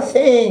was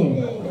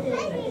nothing.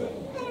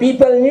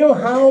 People knew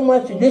how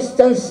much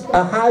distance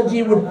a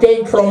Haji would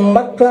take from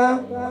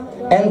Mecca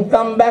and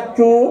come back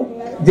to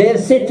their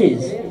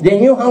cities. They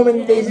knew how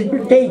many days it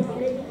would take.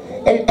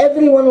 And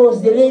everyone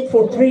was delayed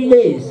for 3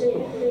 days.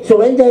 So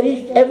when they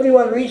reached,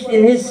 everyone reached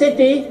in his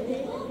city,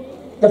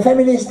 the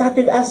family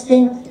started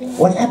asking,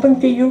 what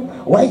happened to you?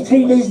 Why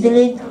 3 days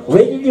delayed?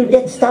 Where did you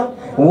get stuck?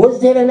 Was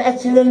there an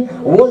accident?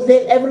 Was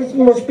there,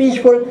 everything was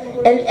peaceful?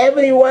 And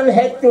everyone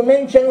had to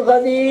mention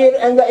Ghadir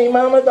and the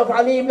Imamat of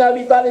Ali ibn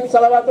Abi Talib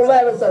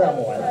salawatullahi wa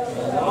salamu alayhi.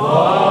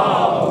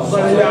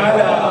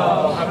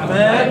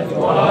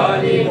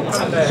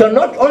 So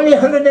not only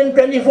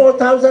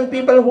 124,000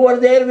 people who were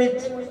there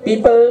with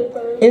people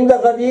in the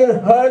Ghadir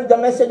heard the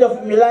message of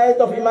Wilayat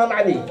of Imam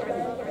Ali.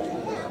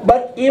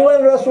 But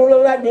even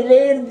Rasulullah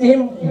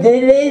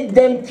delayed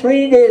them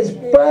 3 days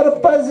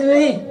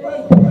purposely,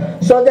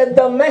 so that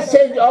the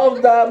message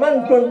of the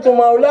Man kuntu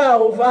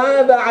mawlahu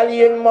fahada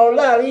aliyun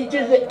mawla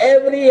reaches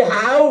every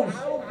house.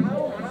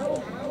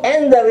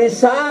 And the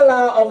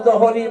risala of the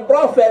Holy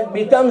Prophet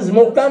becomes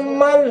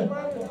mukammal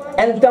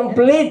and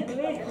complete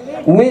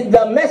with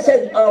the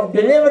message of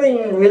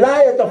delivering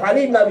wilayat of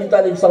Ali ibn Abi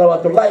Talib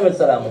salawatullahi wa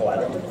salamu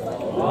alayhi.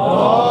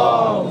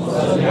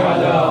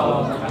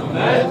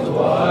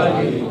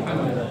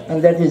 And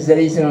that is the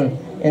reason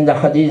in the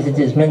hadith it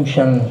is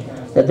mentioned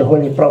that the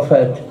Holy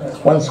Prophet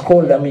once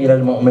called Amir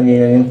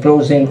al-Mu'mineen. And in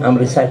closing, I'm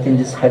reciting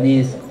this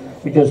hadith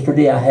because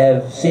today I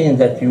have seen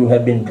that you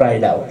have been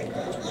tried out.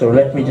 So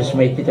let me just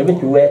make it a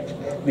bit wet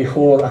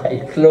before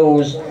I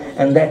close.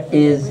 And that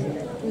is,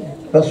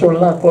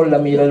 Rasulullah called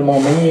Amir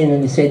al-Mu'mineen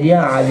and he said,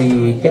 Ya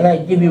Ali, can I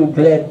give you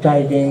glad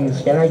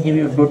tidings? Can I give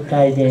you good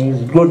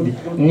tidings, good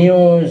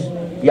news?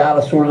 Ya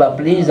Rasulullah,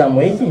 please, I'm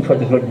waiting for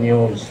the good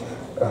news.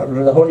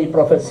 the Holy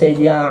Prophet said,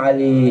 Ya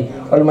Ali,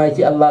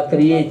 Almighty Allah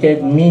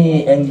created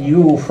me and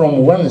you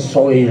from one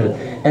soil,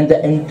 and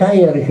the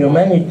entire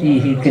humanity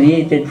He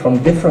created from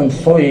different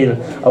soil.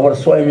 Our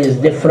soil is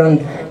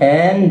different,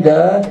 and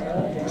the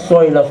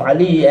soil of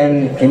Ali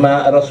and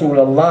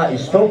Rasulullah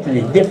is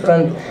totally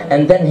different.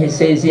 And then he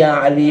says,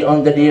 Ya Ali,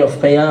 on the day of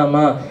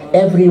Qiyamah,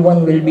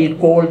 everyone will be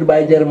called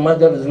by their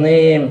mother's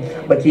name,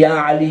 but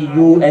Ya Ali,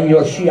 you and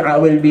your Shia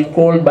will be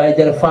called by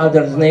their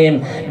father's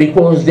name,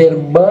 because their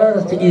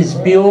birth is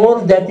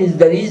pure. That is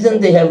the reason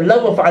they have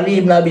love of Ali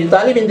ibn Abi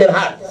Talib in their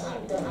hearts.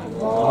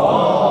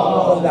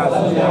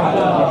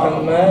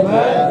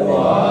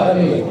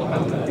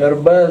 Your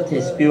birth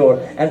is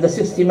pure. And the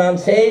sixth Imam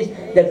says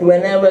that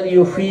whenever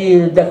you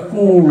feel the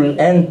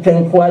cool and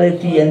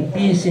tranquility and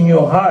peace in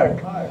your heart,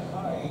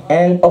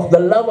 and of the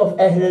love of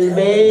Ahlul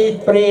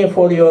Bayt, pray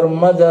for your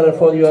mother,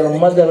 for your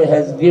mother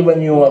has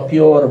given you a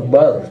pure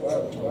birth.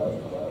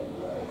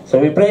 So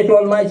we pray to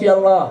Almighty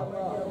Allah,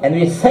 and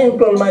we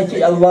thank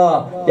Almighty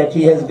Allah that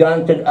He has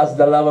granted us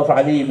the love of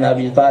Ali ibn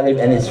Abi Talib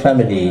and his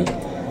family.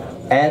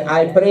 And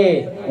I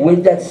pray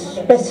with that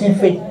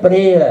specific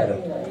prayer,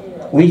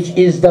 which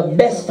is the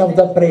best of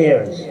the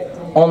prayers,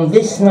 on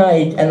this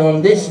night and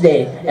on this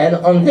day and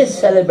on this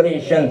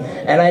celebration.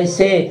 And I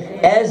say,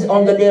 as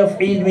on the day of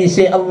Eid we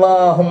say,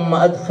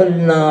 Allahumma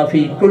adkhilna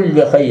fi kulli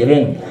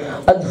khayrin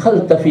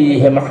adkhalta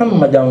fihi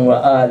Muhammadan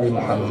wa ali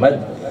Muhammad,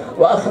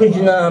 wa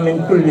akhrijna min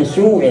kulli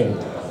su'in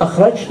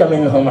أخرجت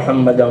منه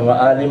محمدا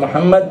وآل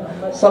محمد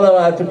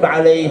صلواتك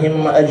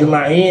عليهم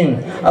أجمعين.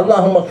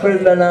 اللهم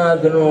اغفر لنا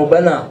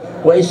ذنوبنا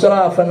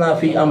وإسرافنا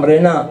في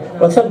أمرنا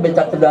وثبت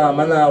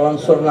أقدامنا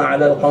وانصرنا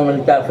على القوم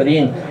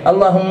الكافرين.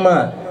 اللهم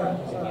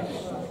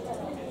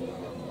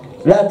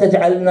لا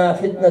تجعلنا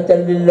فتنة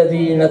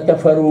للذين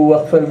كفروا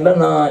واغفر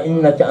لنا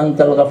إنك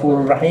أنت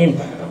الغفور الرحيم.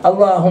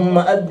 اللهم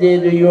أد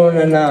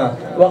ديوننا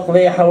واقض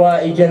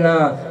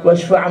حوائجنا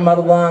واشفع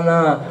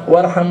مرضانا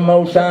وارحم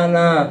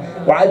موتانا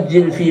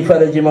وعجل في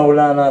فرج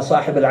مولانا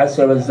صاحب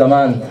العصر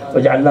والزمان،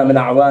 واجعلنا من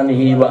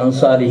أعوانه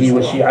وأنصاره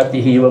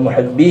وشيعته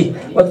ومحبيه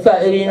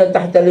والثائرين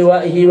تحت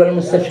لوائه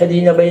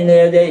والمستشهدين بين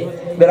يديه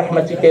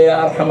برحمتك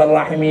يا أرحم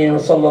الراحمين.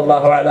 وصلى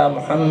الله على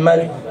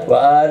محمد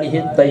وآله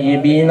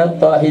الطيبين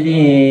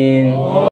الطاهرين.